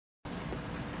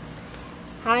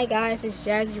Hi guys, it's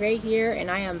JazziRae here,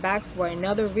 and I am back for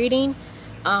another reading.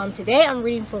 Today I'm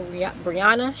reading for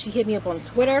Brianna. She hit me up on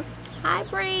Twitter. Hi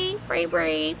Bree.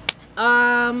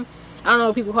 I don't know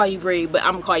if people call you Bree, but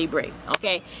I'm gonna call you Bree.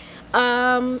 Okay.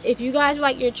 If you guys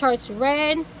like your charts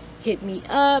read, hit me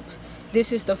up.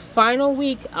 This is the final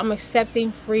week I'm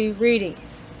accepting free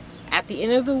readings. At the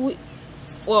end of the week,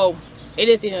 well, it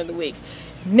is the end of the week.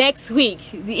 Next week,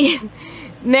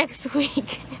 next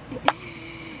week.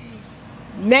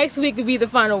 Next week will be the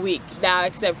final week that I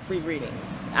accept free readings.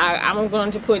 I'm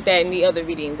going to put that in the other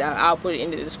readings. I'll put it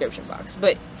in the description box.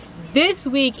 But this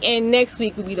week and next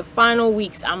week will be the final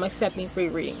weeks I'm accepting free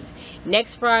readings.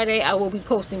 Next Friday, I will be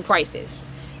posting prices.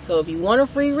 So if you want a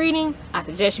free reading, I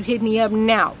suggest you hit me up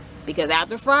now. Because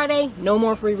after Friday, no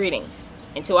more free readings.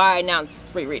 Until I announce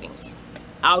free readings.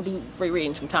 I'll do free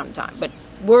readings from time to time. But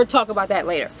we'll talk about that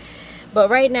later.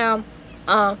 But right now,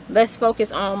 let's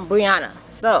focus on Brianna.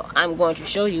 So I'm going to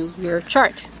show you your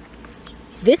chart.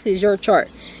 This is your chart.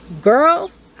 Girl,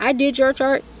 I did your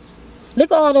chart.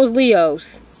 Look at all those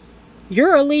Leos.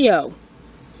 You're a Leo.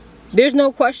 There's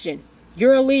no question.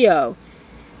 You're a Leo.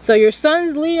 So your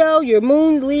sun's Leo, your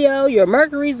moon's Leo, your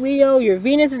Mercury's Leo, your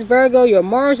Venus is Virgo, your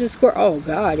Mars is Scorpio. Oh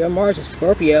God, your Mars is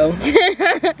Scorpio.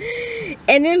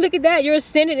 And then look at that, your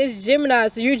ascendant is Gemini,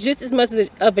 so you're just as much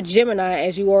of a Gemini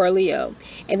as you are a Leo.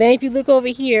 And then if you look over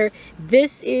here,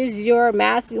 this is your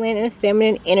masculine and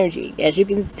feminine energy. As you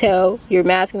can tell, your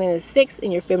masculine is 6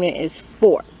 and your feminine is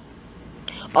 4.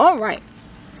 All right,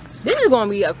 this is going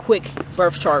to be a quick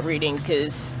birth chart reading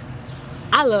because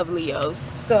I love Leos.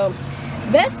 So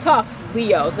let's talk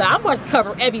Leos. Now I'm going to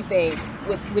cover everything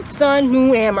with Sun,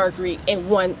 Moon, and Mercury in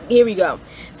one. Here we go.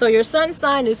 So your sun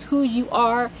sign is who you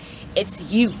are. It's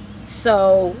you.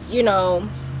 So, you know,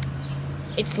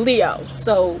 it's Leo.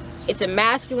 So it's a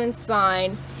masculine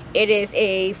sign. It is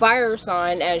a fire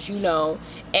sign, as you know,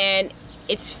 and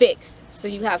it's fixed. So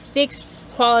you have fixed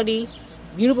quality,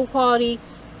 mutable quality,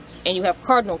 and you have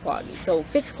cardinal quality. So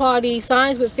fixed quality,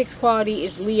 signs with fixed quality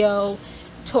is Leo,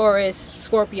 Taurus,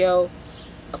 Scorpio,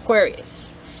 Aquarius.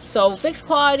 So fixed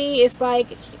quality is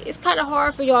like, it's kind of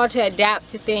hard for y'all to adapt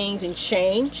to things and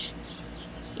change,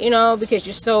 you know, because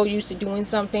you're so used to doing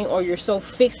something, or you're so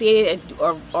fixated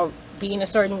or being a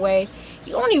certain way.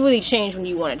 You only really change when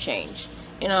you want to change,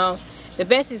 you know. The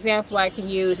best example I can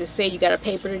use is, say you got a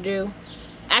paper to do.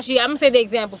 Actually, I'm gonna say the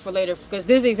example for later, because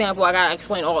this example I gotta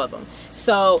explain all of them.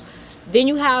 So then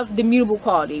you have the mutable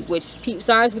quality, which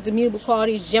signs with the mutable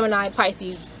qualities: Gemini,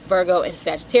 Pisces, Virgo, and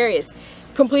Sagittarius.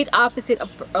 Complete opposite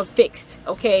of fixed.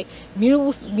 Okay,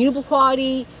 mutable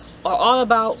quality are all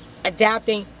about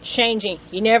adapting, changing.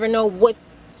 You never know what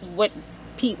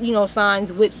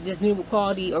signs with this mutable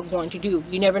quality are going to do.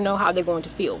 You never know how they're going to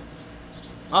feel.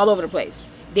 All over the place.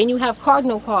 Then you have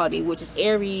cardinal quality, which is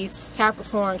Aries,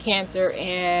 Capricorn, Cancer,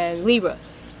 and Libra.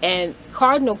 And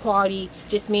cardinal quality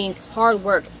just means hard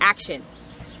work, action,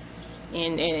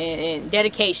 and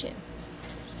dedication.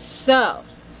 So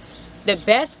the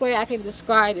best way I can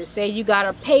describe is, say you got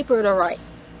a paper to write,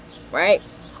 right?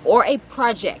 Or a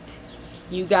project.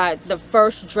 You got the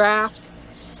first draft,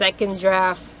 second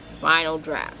draft, final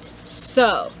draft.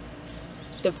 So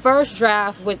the first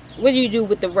draft, what do you do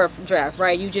with the rough draft,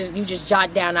 right? You just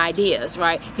jot down ideas,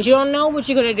 right? Because you don't know what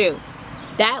you're gonna do.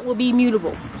 That will be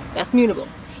mutable. That's mutable.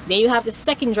 Then you have the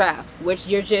second draft, which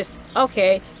you're just,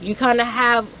 okay, you kind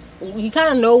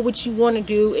of know what you want to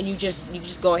do, and you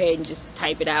just go ahead and just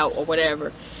type it out or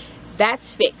whatever.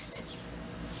 That's fixed.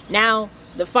 Now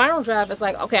the final draft is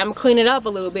like, okay, I'm gonna clean it up a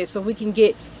little bit so we can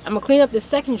get, I'm gonna clean up the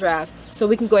second draft so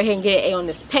we can go ahead and get an A on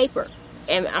this paper,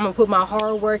 and I'm gonna put my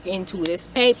hard work into this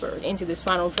paper, into this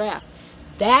final draft.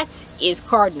 That is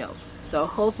cardinal. So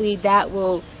hopefully that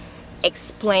will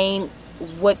explain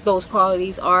what those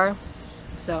qualities are.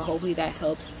 So hopefully that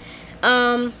helps.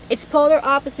 It's polar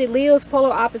opposite. Leo's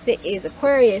polar opposite is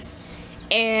Aquarius.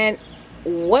 And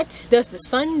what does the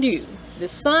sun do? The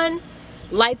sun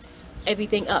lights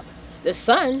everything up. The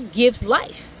sun gives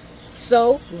life.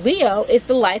 So Leo is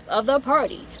the life of the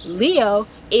party. Leo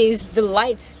is the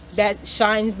light that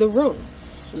shines the room.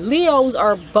 Leos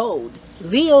are bold.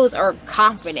 Leos are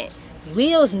confident.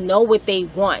 Leos know what they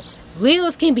want.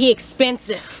 Leos can be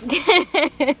expensive.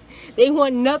 They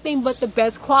want nothing but the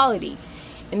best quality.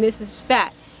 And this is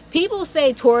fact. People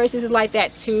say Taurus is like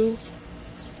that too.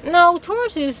 No,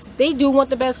 Tauruses, they do want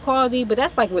the best quality, but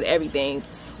that's like with everything.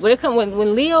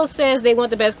 When Leo says they want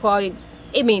the best quality,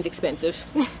 it means expensive.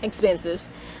 Expensive.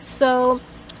 So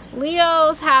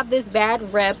Leos have this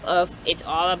bad rep of it's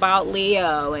all about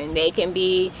Leo, and they can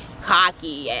be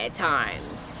cocky at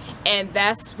times. And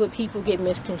that's what people get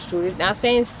misconstrued. Not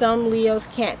saying some Leos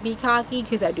can't be cocky,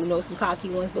 because I do know some cocky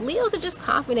ones, but Leos are just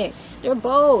confident. They're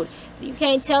bold. You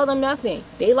can't tell them nothing.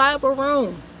 They light up a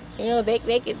room. You know, they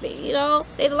you know,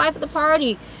 they the life of the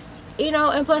party. You know,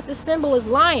 and plus the symbol is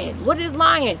lion. What is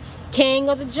lion? King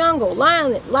of the jungle,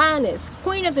 lioness,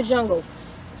 queen of the jungle.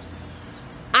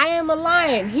 I am a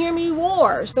lion. Hear me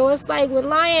roar. So it's like with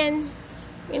lion,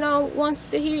 you know, wants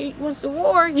to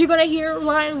roar, you're gonna hear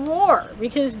lion roar,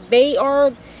 because they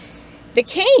are the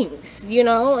kings, you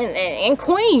know, and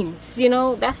queens. You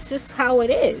know, that's just how it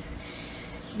is.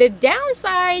 The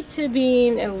downside to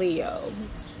being a Leo.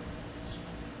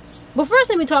 But first,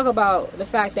 let me talk about the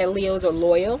fact that Leos are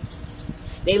loyal.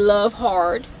 They love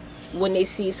hard. When they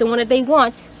see someone that they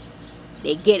want,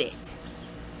 they get it,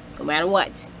 no matter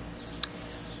what.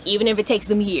 Even if it takes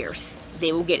them years,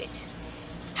 they will get it.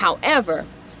 However,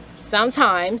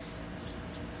 sometimes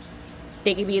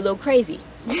they can be a little crazy.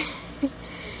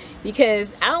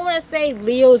 Because I don't want to say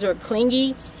Leos are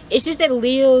clingy. It's just that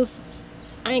Leos,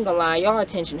 I ain't gonna lie, y'all are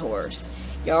attention whores.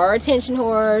 Y'all are attention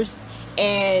whores.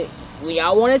 And when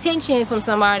y'all want attention from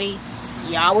somebody,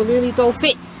 y'all will literally throw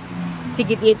fits to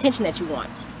get the attention that you want.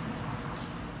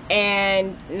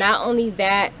 And not only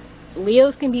that,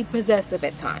 Leos can be possessive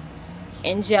at times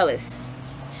and jealous.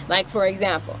 Like, for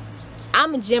example,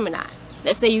 I'm a Gemini.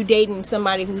 Let's say you're dating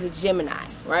somebody who's a Gemini,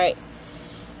 right?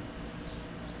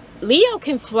 Leo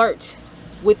can flirt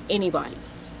with anybody,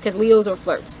 because Leos are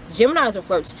flirts. Geminis are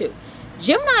flirts too.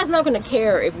 Gemini's not going to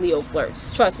care if Leo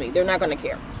flirts. Trust me, they're not going to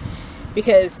care.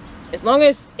 Because as long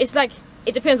as, it's like,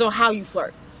 it depends on how you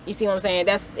flirt. You see what I'm saying?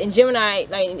 That's in Gemini,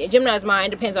 like in Gemini's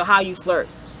mind, it depends on how you flirt.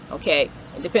 Okay,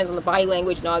 it depends on the body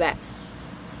language and all that.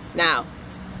 Now,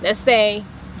 let's say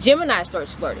Gemini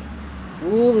starts flirting.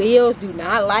 Ooh, Leos do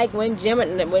not like when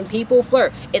people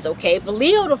flirt. It's okay for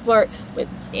Leo to flirt, but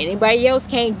anybody else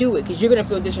can't do it, because you're gonna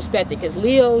feel disrespected. Because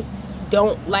Leos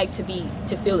don't like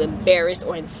to feel embarrassed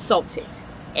or insulted.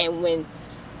 And when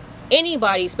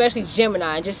anybody, especially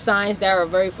Gemini, just signs that are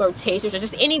very flirtatious, or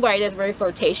just anybody that's very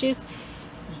flirtatious,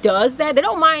 does that, they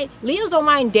don't mind. Leos don't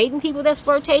mind dating people that's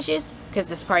flirtatious, because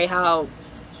that's probably how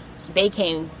they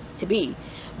came to be.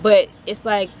 But it's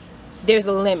like, there's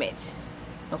a limit.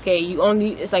 Okay,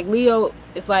 it's like Leo,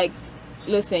 it's like,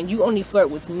 listen, you only flirt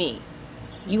with me.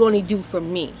 You only do for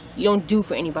me. You don't do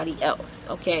for anybody else.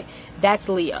 Okay, that's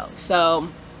Leo. So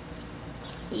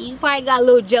you probably got a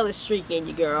little jealous streak in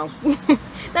you, girl.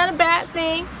 Not a bad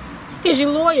thing, because you're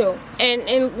loyal. And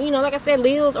you know, like I said,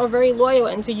 Leos are very loyal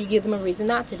until you give them a reason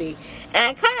not to be. And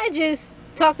I kind of just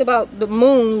talked about the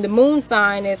moon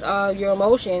sign is your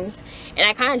emotions, and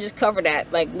I kind of just covered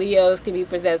that. Like, Leos can be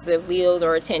possessive, Leos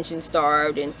are attention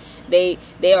starved, and they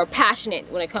are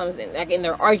passionate when it comes in, like, in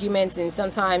their arguments, and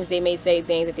sometimes they may say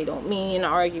things that they don't mean in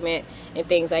an argument and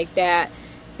things like that,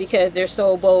 because they're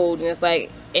so bold, and it's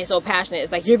like, it's so passionate.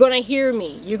 It's like, you're gonna hear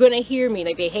me,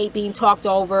 like, they hate being talked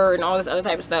over and all this other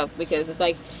type of stuff, because it's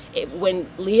like, when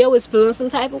Leo is feeling some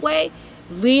type of way,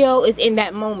 Leo is in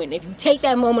that moment. If you take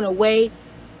that moment away,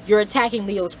 you're attacking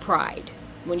Leo's pride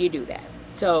when you do that.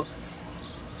 So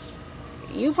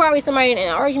you probably, somebody in an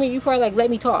argument, you probably like,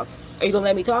 let me talk. Are you gonna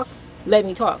let me talk? Let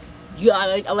me talk.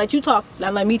 I'll let you talk.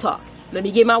 Now let me talk. Let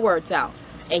me get my words out.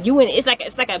 And you, it's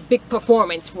like a big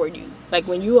performance for you. Like,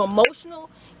 when you're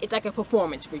emotional, it's like a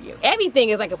performance for you. Everything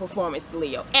is like a performance to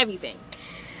Leo. Everything.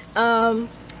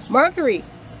 Mercury,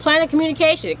 planet of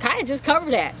communication. Kind of just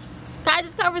covered that.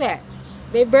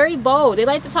 They're very bold. They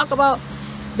like to talk about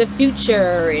the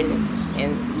future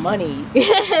and money.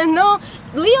 No,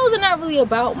 Leos are not really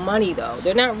about money, though.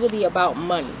 They're not really about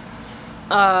money.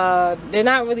 They're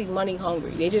not really money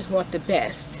hungry. They just want the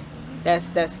best. That's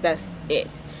it.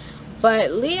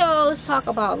 But Leos talk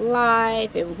about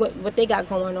life and what they got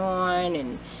going on,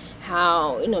 and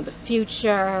how, you know, the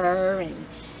future, and,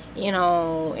 you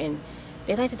know, and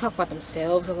they like to talk about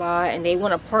themselves a lot, and they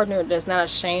want a partner that's not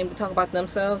ashamed to talk about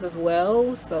themselves as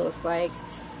well. So it's like,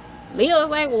 Leo's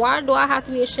like, why do I have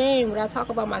to be ashamed when I talk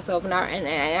about myself and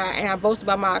I boast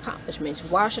about my accomplishments?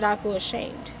 Why should I feel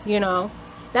ashamed? You know,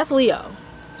 that's Leo.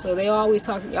 So y'all always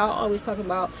talking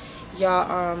about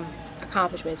y'all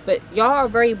accomplishments, but y'all are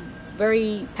very,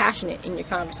 very passionate in your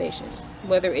conversations.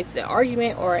 Whether it's an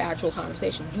argument or an actual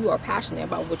conversation, you are passionate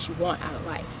about what you want out of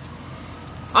life.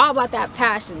 All about that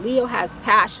passion. Leo has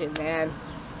passion, man.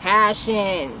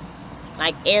 Passion.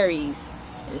 Like Aries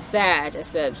and Sag,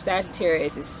 except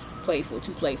Sagittarius is playful,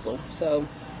 too playful. So,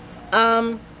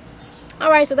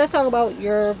 alright, so let's talk about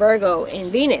your Virgo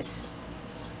and Venus.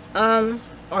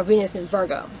 Or Venus and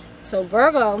Virgo. So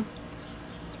Virgo,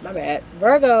 my bad.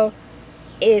 Virgo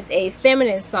is a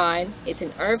feminine sign. It's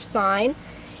an earth sign.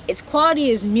 Its quality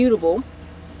is mutable.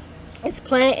 Its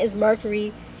planet is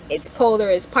Mercury. Its polar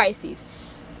is Pisces.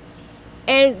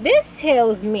 And this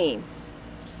tells me,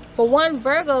 for one,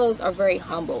 Virgos are very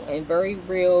humble and very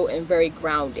real and very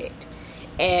grounded.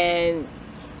 And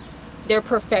they're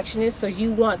perfectionists, so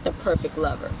you want the perfect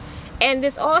lover. And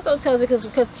this also tells you,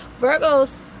 because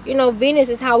Virgos, you know, Venus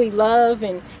is how we love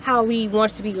and how we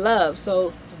want to be loved.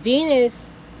 So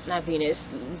Virgo,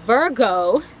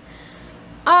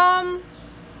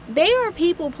 they are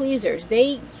people pleasers.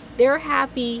 They're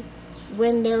happy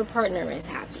when their partner is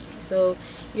happy. So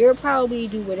you'll probably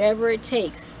do whatever it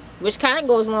takes, which kind of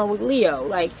goes along with Leo.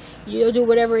 Like, you'll do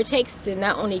whatever it takes to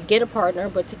not only get a partner,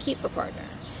 but to keep a partner.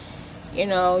 You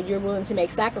know, you're willing to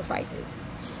make sacrifices.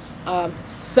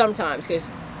 Sometimes, because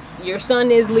your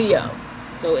sun is Leo.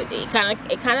 So it kind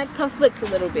of conflicts a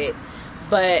little bit.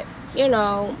 But, you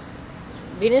know,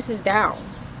 Venus is down.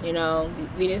 You know,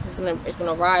 Venus is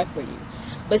gonna ride for you.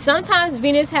 But sometimes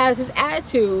Venus has this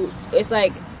attitude. It's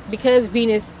like, because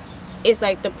Venus is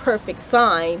like the perfect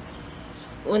sign,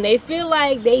 when they feel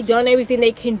like they done everything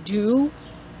they can do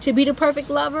to be the perfect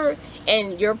lover,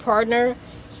 and your partner,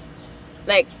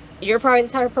 like, you're probably the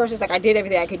type of person that's like, I did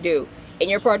everything I could do, and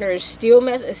your partner is still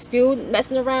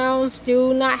messing around,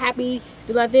 still not happy,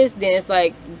 still like this, then it's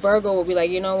like Virgo will be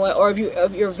like, you know what? Or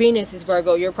if your Venus is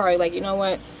Virgo, you're probably like, you know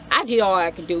what? I did all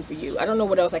I could do for you. I don't know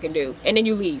what else I can do. And then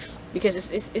you leave, because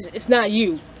it's not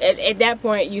you. At that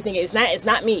point, you think it's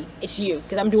not me. It's you,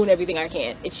 because I'm doing everything I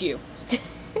can. It's you.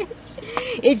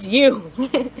 It's you.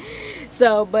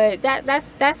 So, but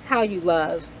that's how you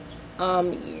love.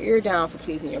 You're down for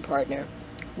pleasing your partner.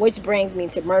 Which brings me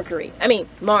to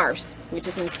Mars, which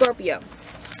is in Scorpio.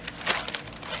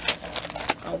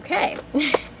 Okay.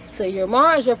 So your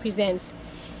Mars represents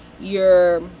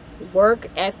your work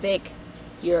ethic,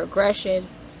 your aggression,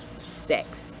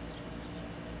 sex.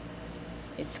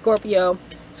 It's Scorpio.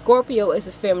 Scorpio is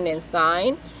a feminine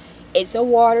sign. It's a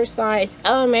water sign. Its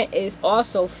element is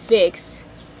also fixed.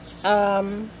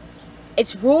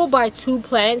 It's ruled by 2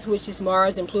 planets, which is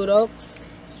Mars and Pluto.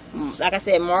 Like I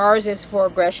said, Mars is for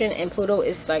aggression, and Pluto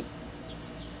is like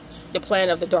the planet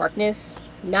of the darkness.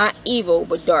 Not evil,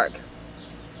 but dark.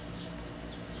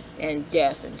 And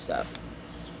death and stuff.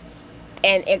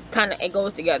 And it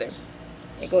goes together.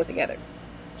 It goes together.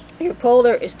 Your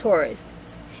polar is Taurus.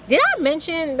 Did I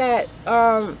mention that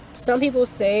some people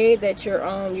say that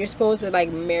you're supposed to like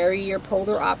marry your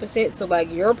polar opposite? So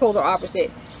like your polar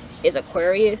opposite is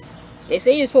Aquarius. They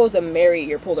say you're supposed to marry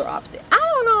your polar opposite. I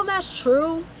don't know if that's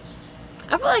true.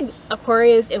 I feel like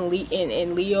Aquarius and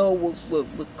Leo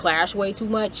would clash way too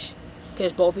much,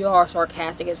 because both of y'all are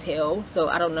sarcastic as hell. So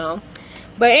I don't know.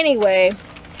 But anyway,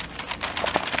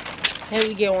 here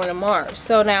we get on to Mars.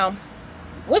 So now,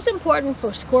 what's important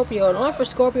for Scorpio, in order for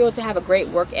Scorpio to have a great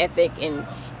work ethic and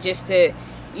just to,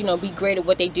 you know, be great at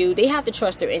what they do, they have to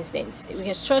trust their instincts,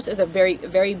 because trust is a very,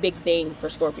 very big thing for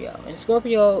Scorpio. And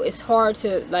Scorpio, it's hard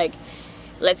to like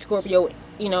let Scorpio,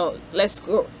 you know,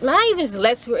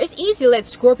 it's easy to let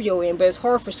Scorpio in, but it's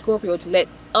hard for Scorpio to let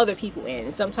other people in.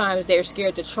 And sometimes they're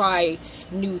scared to try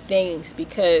new things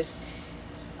because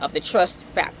of the trust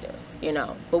factor, you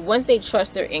know. But once they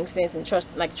trust their instincts and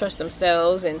trust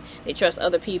themselves, and they trust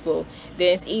other people,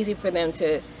 then it's easy for them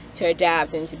to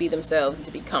adapt and to be themselves and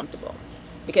to be comfortable.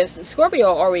 Because Scorpio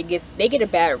already get a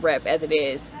bad rep as it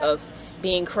is, of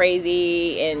being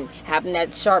crazy and having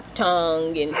that sharp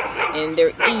tongue, and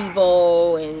they're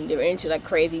evil and they're into like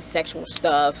crazy sexual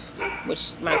stuff,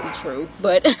 which might be true,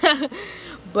 but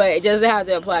but it doesn't have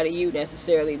to apply to you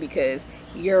necessarily, because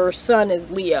your sun is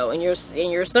Leo, and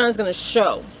your sun is gonna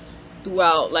show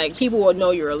throughout. Like, people will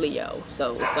know you're a Leo.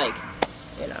 So it's like,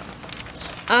 you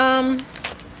know,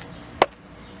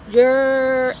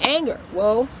 your anger.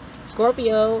 Well,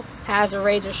 Scorpio has a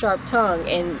razor sharp tongue,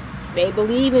 and they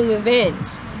believe in revenge.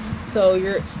 So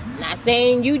you're not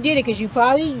saying you did it, because you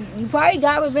probably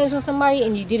got revenge on somebody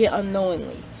and you did it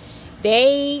unknowingly.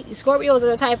 Scorpios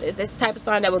are this type of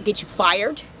sign that will get you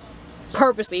fired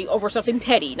purposely over something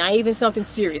petty, not even something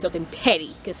serious, something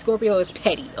petty, because Scorpio is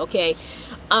petty. Okay,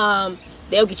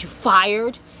 they'll get you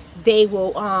fired. They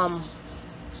will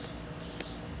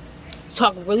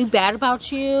talk really bad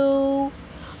about you,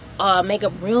 make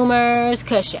up rumors,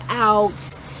 cuss you out,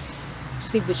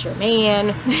 sleep with your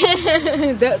man.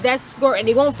 That's Scorpio, and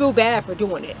they won't feel bad for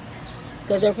doing it,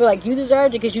 because they feel like you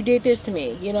deserved it because you did this to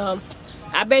me, you know.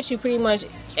 I bet you pretty much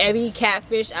every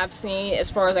catfish I've seen, as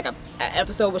far as like an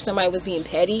episode where somebody was being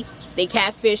petty, they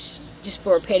catfish just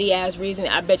for a petty ass reason.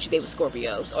 I bet you they were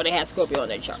Scorpios, or they had Scorpio on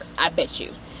their chart. I bet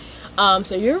you.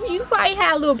 So you probably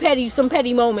had a little some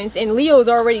petty moments, and Leo's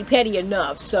already petty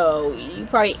enough, so you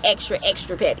probably extra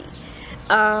petty.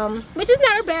 which is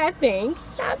not a bad thing.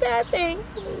 Not a bad thing.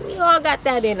 We all got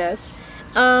that in us.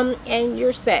 And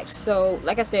your sex. So,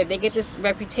 like I said, they get this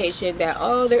reputation that,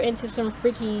 oh, they're into some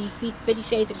freaky 50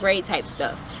 Shades of Grey type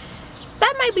stuff.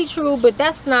 That might be true, but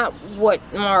that's not what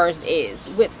Mars is.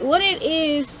 What it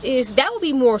is that would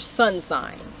be more sun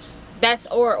sign. That's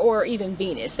or even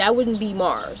Venus. That wouldn't be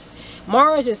Mars.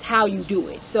 Mars is how you do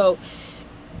it. So,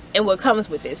 and what comes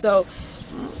with it. So,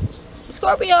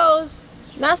 Scorpios,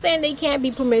 not saying they can't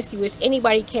be promiscuous.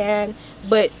 Anybody can,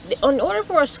 but in order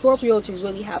for a Scorpio to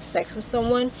really have sex with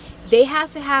someone, they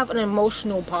have to have an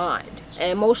emotional bond,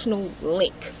 an emotional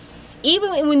link,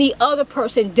 even when the other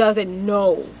person doesn't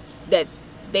know that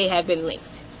they have been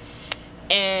linked.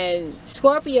 And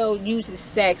Scorpio uses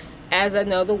sex as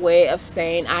another way of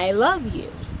saying I love you.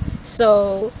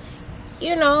 So,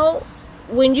 you know,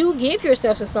 when you give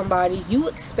yourself to somebody,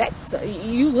 you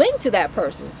you link to that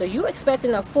person, so you're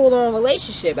expecting a full-on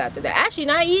relationship after that. Actually,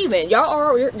 not even. You're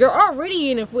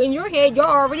already in your head. You're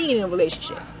already in a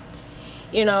relationship.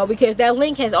 You know, because that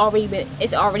link has already been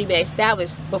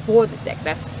established before the sex.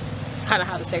 That's kind of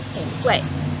how the sex came to play.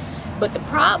 But the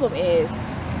problem is,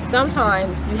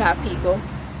 sometimes you have people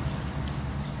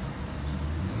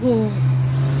who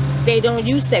they don't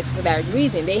use sex for that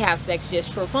reason. They have sex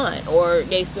just for fun, or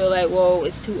they feel like, well,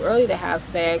 it's too early to have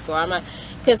sex, or I'm not,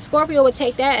 because Scorpio would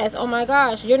take that as, oh my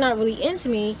gosh, you're not really into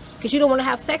me because you don't want to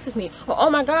have sex with me, or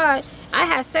oh my god, I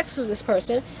had sex with this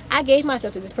person, I gave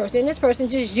myself to this person, and this person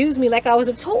just used me like I was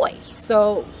a toy.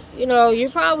 So, you know, you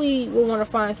probably will want to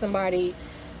find somebody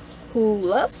who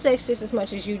loves sex just as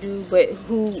much as you do, but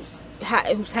who's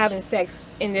having sex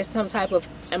and there's some type of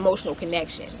emotional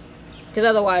connection, because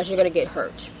otherwise you're going to get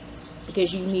hurt,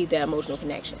 because you need that emotional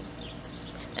connection.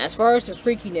 As far as the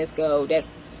freakiness go,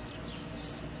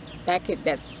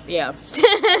 yeah.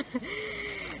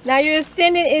 Now your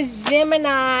ascendant is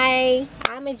Gemini.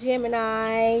 I'm a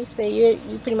Gemini, so you're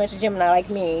pretty much a Gemini like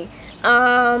me.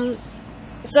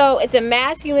 So it's a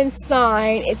masculine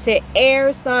sign, it's an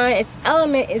air sign, its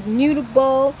element is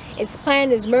mutable, its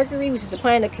planet is Mercury, which is the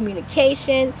planet of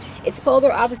communication. It's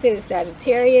polar opposite of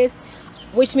Sagittarius,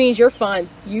 which means you're fun.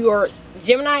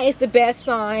 Gemini is the best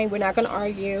sign. We're not going to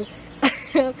argue.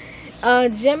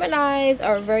 Geminis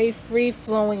are very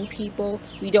free-flowing people.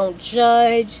 We don't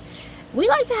judge. We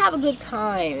like to have a good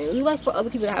time. We like for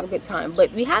other people to have a good time,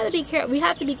 but we have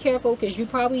to be careful because you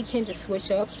probably tend to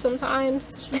switch up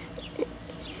sometimes.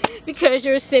 Because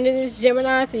your ascendant is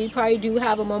Gemini, so you probably do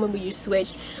have a moment where you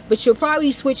switch, but you're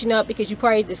probably switching up because you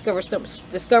probably discovered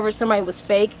somebody was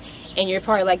fake, and you're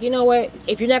probably like, you know what,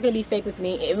 if you're not going to be fake with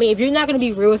me, if you're not going to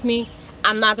be real with me,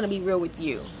 I'm not going to be real with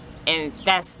you. And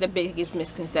that's the biggest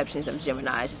misconceptions of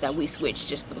Geminis, is that we switch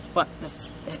just for the fun.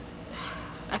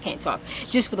 I can't talk.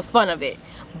 Just for the fun of it.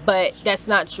 But that's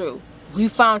not true. We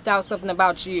found out something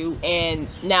about you, and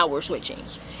now we're switching.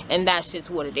 And that's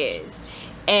just what it is.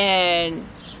 And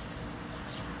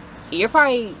you're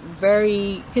probably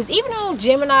because even though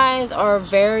Geminis are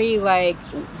very, like,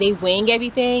 they wing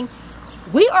everything,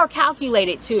 we are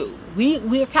calculated too.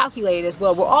 We are calculated as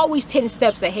well. We're always 10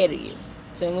 steps ahead of you.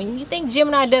 So when you think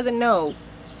Gemini doesn't know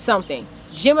something,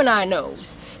 Gemini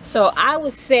knows. So I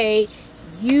would say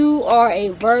you are a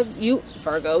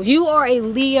Virgo. You are a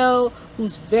Leo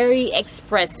who's very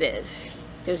expressive,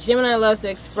 because Gemini loves to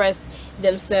express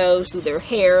themselves through their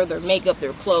hair, their makeup,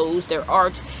 their clothes, their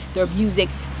art, their music,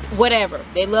 whatever.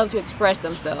 They love to express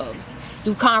themselves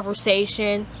through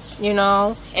conversation, you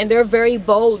know, and they're very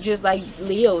bold, just like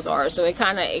Leos are. So it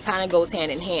kind of goes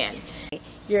hand in hand.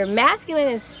 Your masculine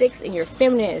is 6 and your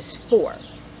feminine is 4,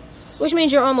 which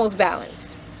means you're almost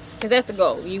balanced, because that's the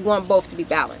goal. You want both to be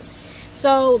balanced.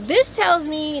 So this tells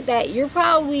me that you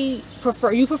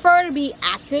prefer to be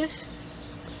active.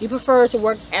 You prefer to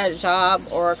work at a job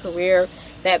or a career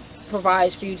that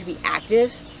provides for you to be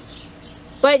active,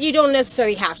 but you don't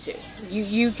necessarily have to.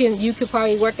 You could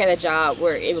probably work at a job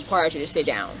where it requires you to sit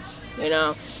down. You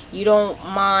know, you don't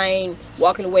mind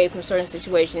walking away from certain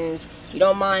situations. You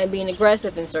don't mind being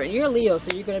aggressive in certain. You're a Leo,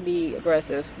 so you're gonna be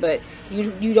aggressive, but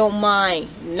you don't mind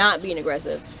not being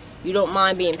aggressive. You don't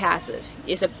mind being passive.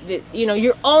 You know,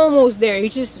 you're almost there. You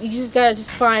just gotta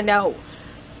find out,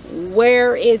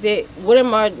 where is it? What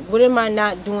am I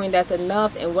not doing that's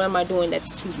enough, and what am I doing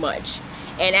that's too much?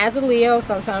 And as a Leo,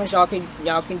 sometimes y'all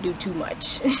can do too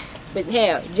much. But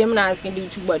hell, Geminis can do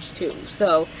too much too.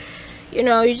 So, you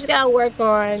know, you just gotta work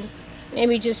on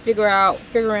maybe just figuring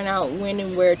out when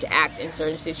and where to act in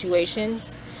certain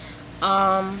situations.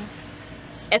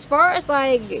 As far as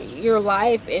like your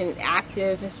life and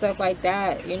active and stuff like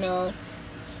that, you know,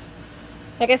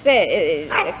 like I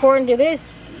said, according to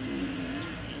this,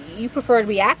 you prefer to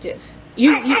be active.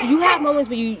 you have moments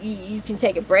where you can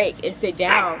take a break and sit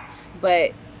down,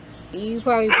 but you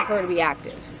probably prefer to be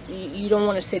active. You don't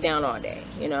want to sit down all day,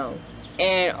 you know.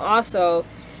 And also,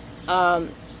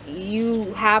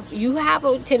 you have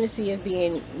a tendency of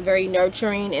being very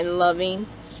nurturing and loving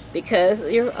because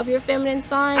of your feminine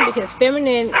sign, because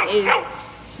feminine is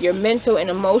your mental and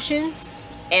emotions,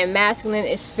 and masculine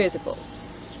is physical.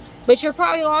 But you're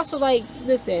probably also like,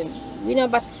 listen, we're not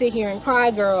about to sit here and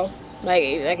cry, girl. Like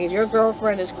if your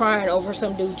girlfriend is crying over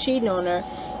some dude cheating on her,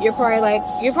 you're probably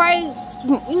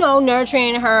you know,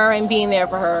 nurturing her and being there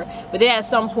for her. But then at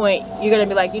some point you're gonna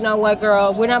be like, you know what,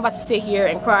 girl, we're not about to sit here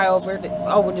and cry over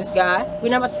this guy. We're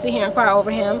not about to sit here and cry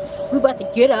over him. We're about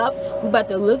to get up, we're about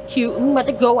to look cute, and we're about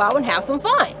to go out and have some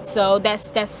fun. So that's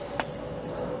the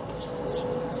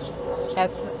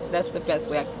best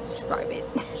way I can describe it.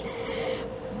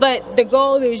 But the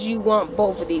goal is you want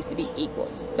both of these to be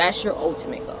equal. That's your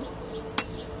ultimate goal.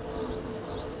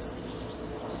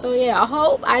 So yeah, I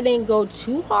hope I didn't go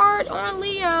too hard on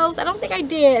Leos. I don't think I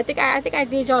did. I think I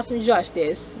did y'all some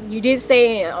justice. You did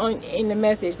say in the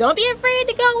message, don't be afraid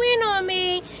to go in on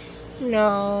me.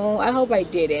 No, I hope I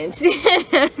didn't.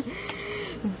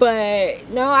 But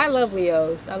no, I love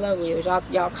Leos. I love Leos.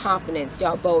 Y'all confidence,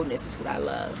 y'all boldness is what I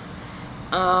love.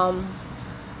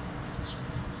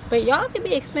 But y'all can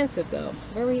be expensive though.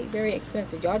 Very, very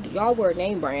expensive. Y'all wear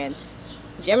name brands.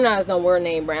 Geminis don't wear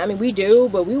name brand. I mean, we do,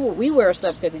 but we wear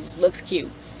stuff because it just looks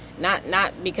cute, not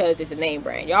because it's a name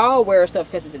brand. Y'all wear stuff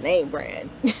because it's a name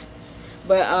brand.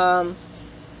 But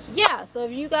yeah. So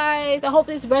if you guys, I hope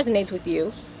this resonates with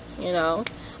you. You know,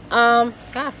 God,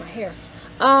 my hair.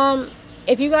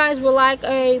 If you guys would like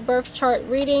a birth chart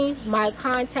reading, my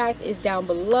contact is down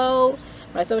below.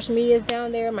 My social media is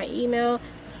down there. My email.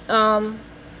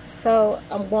 So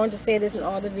I'm going to say this in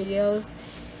all the videos.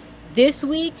 This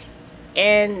week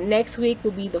and next week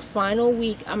will be the final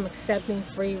week I'm accepting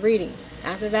free readings.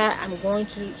 After that, I'm going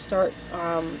to start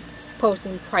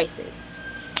posting prices.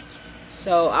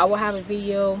 So I will have a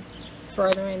video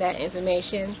furthering that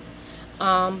information.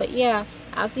 But yeah,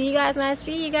 I'll see you guys when I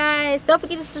see you guys. Don't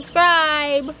forget to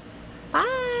subscribe.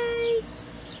 Bye.